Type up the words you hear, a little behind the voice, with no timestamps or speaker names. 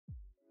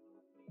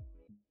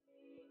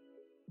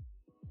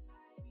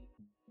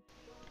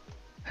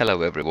Hello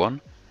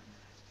everyone.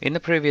 In the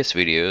previous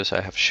videos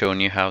I have shown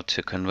you how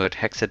to convert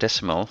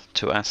hexadecimal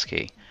to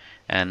ASCII,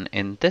 and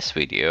in this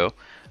video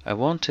I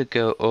want to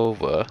go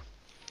over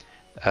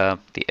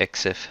the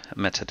Exif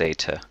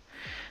metadata.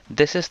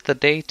 This is the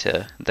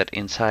data that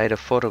inside a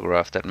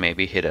photograph that may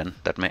be hidden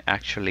that may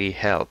actually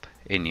help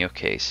in your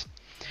case.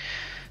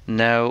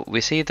 Now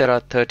we see there are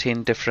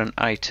 13 different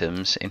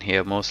items in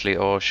here mostly,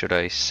 or should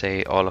I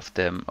say all of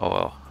them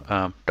are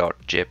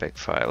 .jpeg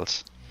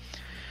files.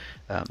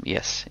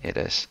 Yes, it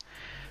is.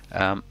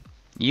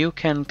 You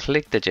can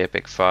click the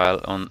JPEG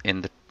file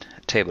in the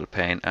table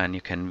pane and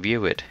you can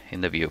view it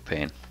in the view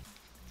pane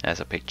as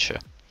a picture.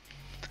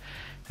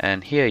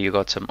 And here you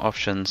got some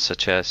options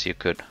such as you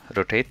could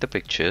rotate the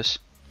pictures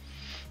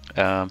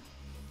up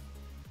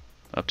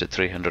to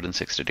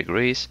 360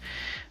 degrees,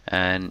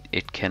 and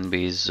it can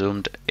be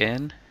zoomed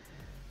in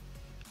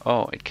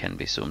or it can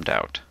be zoomed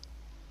out.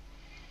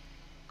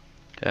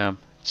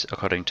 It's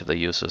according to the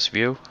user's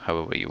view,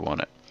 however you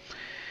want it.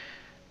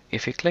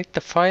 If you click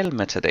the file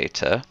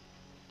metadata,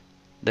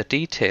 the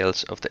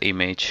details of the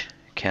image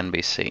can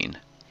be seen.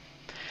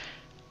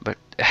 But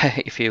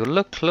if you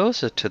look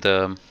closer to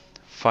the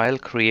file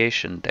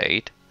creation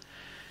date,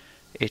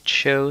 it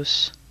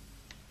shows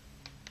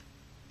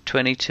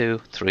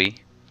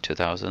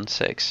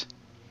 22/3/2006.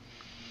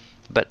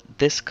 But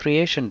this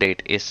creation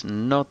date is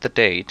not the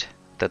date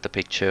that the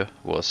picture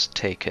was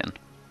taken.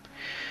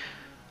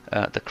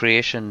 The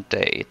creation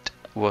date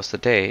was the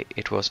day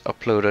it was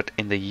uploaded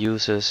in the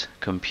user's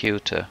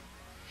computer.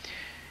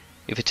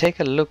 If you take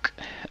a look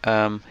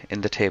in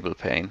the table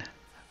pane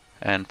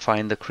and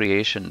find the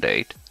creation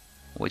date,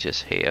 which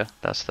is here,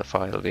 that's the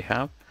file we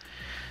have,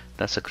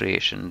 that's the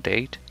creation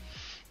date,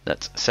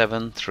 that's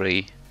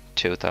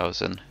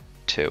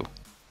 7/3/2002.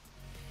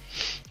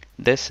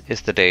 This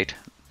is the date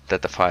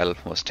that the file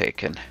was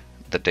taken,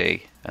 the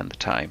day and the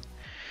time.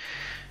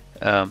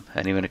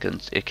 And even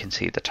it can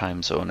see the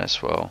time zone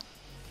as well.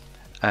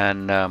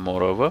 And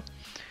moreover,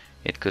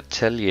 it could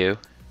tell you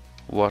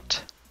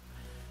what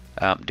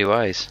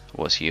device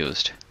was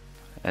used.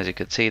 As you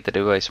can see, the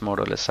device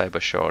model is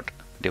CyberShot,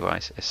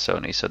 device is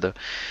Sony, so the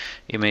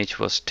image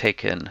was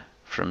taken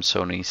from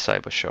Sony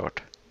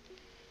CyberShot.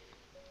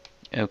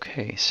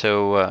 Okay,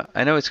 so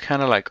I know it's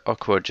kind of like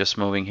awkward just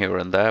moving here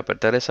and there,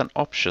 but there is an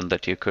option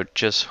that you could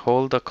just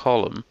hold the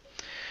column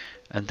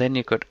and then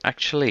you could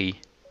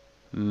actually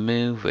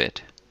move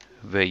it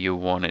where you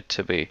want it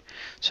to be.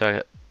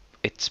 So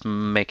it's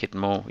make it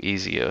more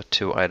easier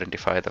to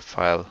identify the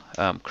file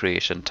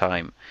creation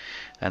time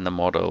and the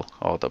model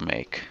or the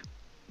make.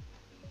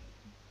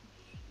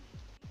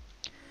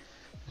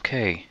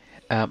 Okay,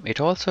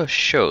 it also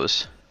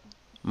shows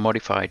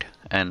modified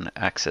and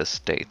access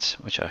dates,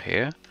 which are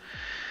here.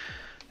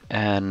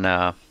 And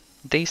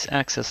these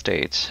access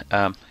dates,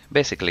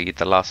 basically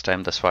the last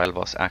time this file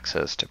was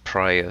accessed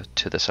prior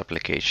to this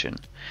application.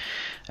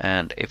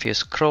 And if you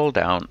scroll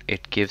down,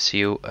 it gives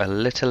you a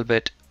little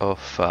bit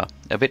of a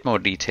bit more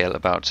detail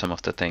about some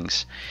of the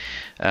things.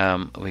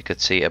 We could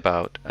see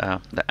about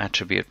the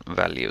attribute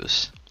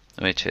values,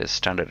 which is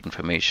standard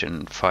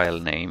information, file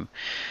name.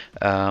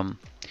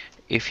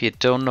 If you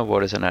don't know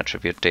what is an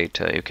attribute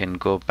data, you can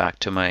go back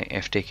to my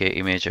FTK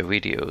Imager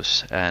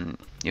videos and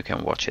you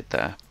can watch it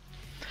there.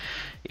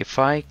 If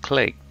I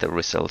click the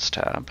results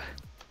tab,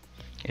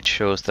 it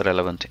shows the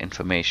relevant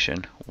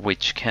information,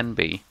 which can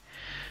be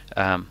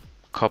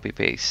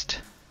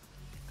copy-paste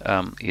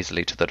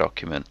easily to the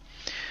document.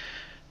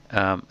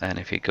 And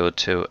if you go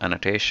to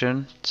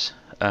annotations,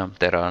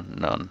 there are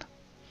none.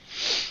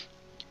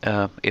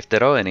 If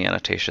there are any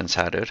annotations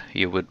added,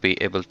 you would be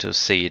able to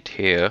see it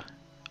here,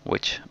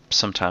 which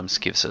sometimes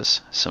gives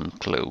us some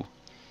clue.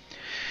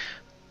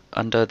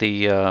 Under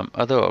the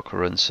other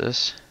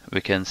occurrences,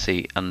 we can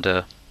see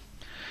under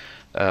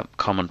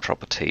common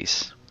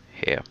properties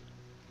here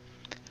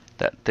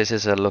that this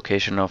is a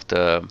location of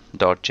the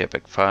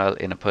 .jpeg file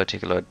in a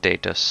particular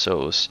data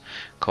source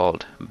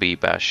called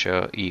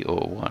bbasher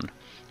EO1,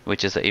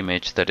 which is the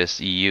image that is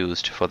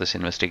used for this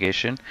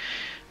investigation,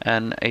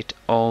 and it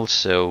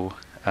also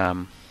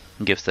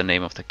gives the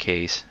name of the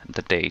case,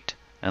 the date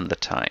and the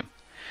time.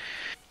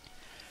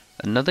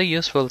 Another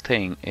useful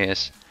thing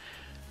is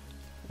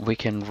we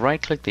can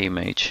right click the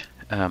image,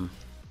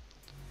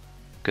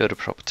 go to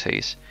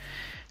properties,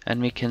 and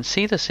we can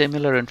see the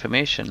similar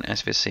information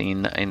as we've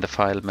seen in the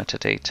file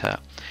metadata,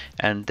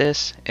 and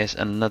this is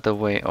another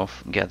way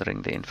of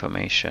gathering the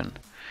information.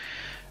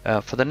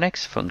 For the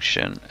next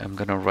function, I'm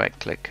going to right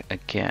click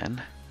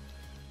again,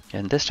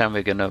 and this time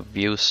we're going to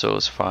view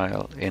source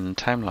file in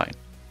timeline.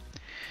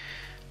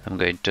 I'm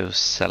going to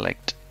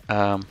select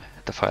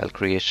the file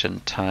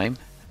creation time,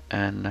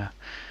 and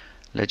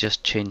let's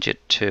just change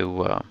it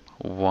to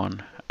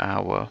 1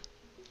 hour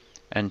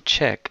and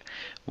check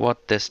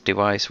what this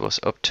device was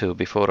up to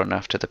before and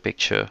after the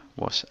picture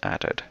was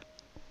added.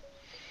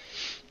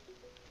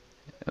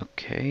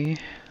 Okay,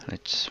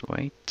 let's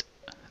wait.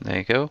 There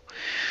you go.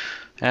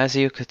 As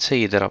you could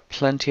see, there are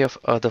plenty of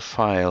other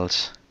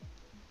files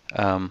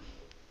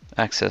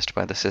accessed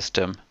by the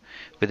system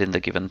within the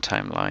given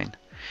timeline.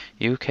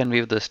 You can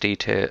view this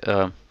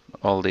detail,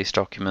 all these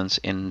documents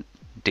in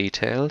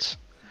details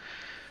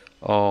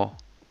or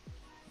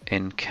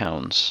in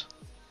counts.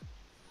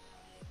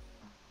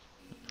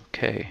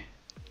 Okay,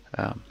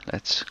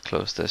 let's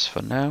close this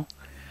for now.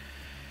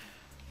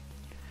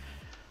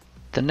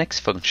 The next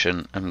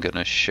function I'm going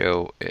to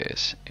show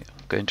is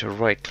I'm going to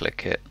right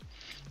click it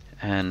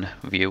and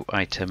view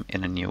item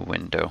in a new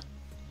window.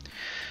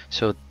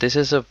 So this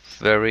is a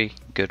very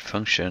good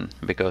function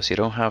because you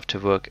don't have to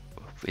work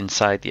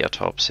inside the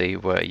Autopsy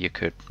where you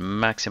could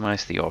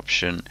maximize the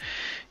option,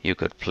 you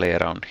could play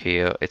around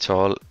here. It's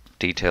all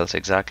details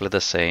exactly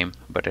the same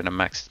but in a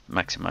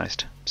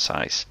maximized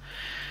size.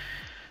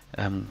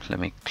 Let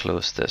me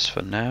close this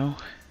for now.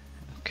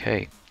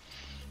 Okay,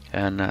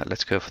 and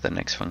let's go for the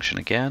next function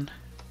again.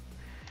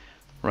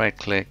 Right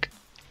click.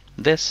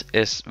 This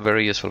is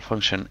very useful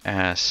function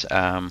as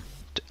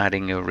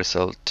adding a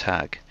result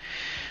tag.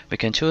 We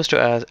can choose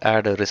to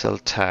add a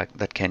result tag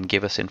that can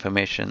give us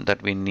information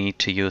that we need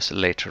to use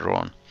later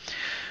on.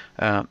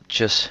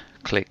 Just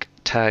click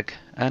tag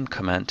and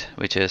comment,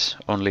 which is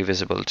only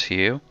visible to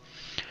you.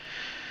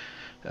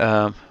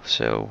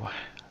 So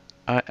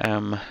I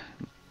am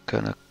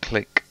gonna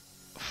click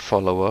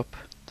follow up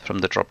from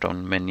the drop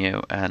down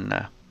menu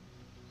and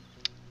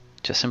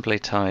just simply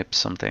type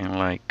something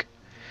like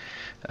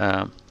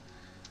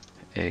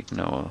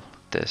ignore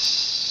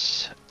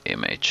this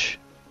image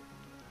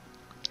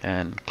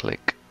and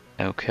click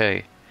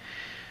OK.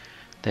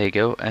 There you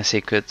go. As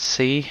you could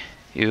see,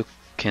 you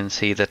can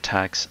see the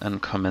tags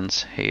and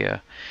comments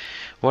here.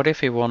 What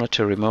if we wanted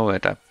to remove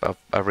it?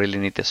 I really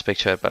need this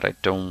picture, but I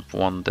don't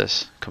want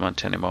this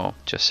comment anymore.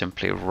 Just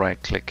simply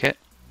right click it,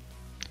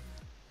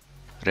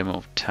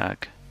 remove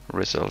tag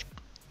result,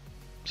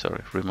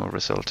 remove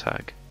result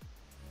tag,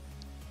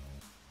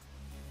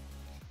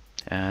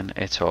 and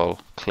it's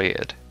all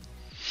cleared.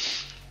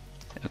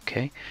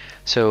 Okay,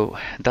 so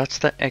that's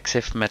the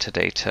Exif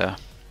metadata.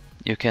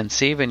 You can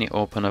see when you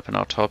open up an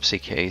Autopsy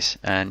case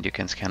and you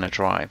can scan a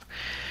drive.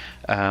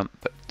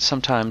 But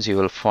sometimes you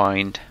will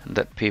find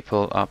that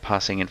people are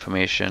passing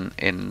information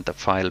in the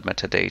file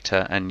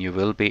metadata, and you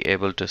will be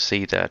able to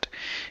see that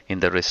in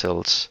the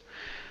results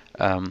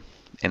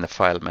in the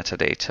file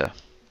metadata,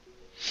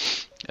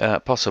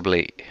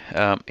 possibly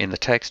in the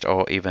text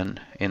or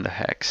even in the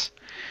hex.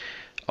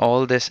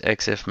 All this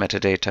Exif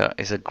metadata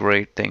is a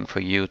great thing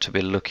for you to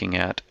be looking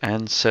at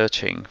and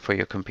searching for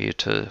your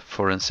computer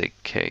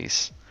forensic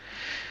case.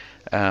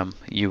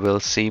 You will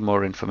see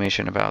more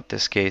information about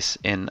this case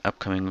in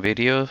upcoming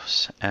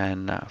videos,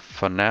 and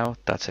for now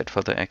that's it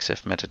for the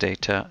Exif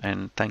metadata,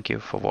 and thank you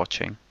for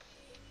watching.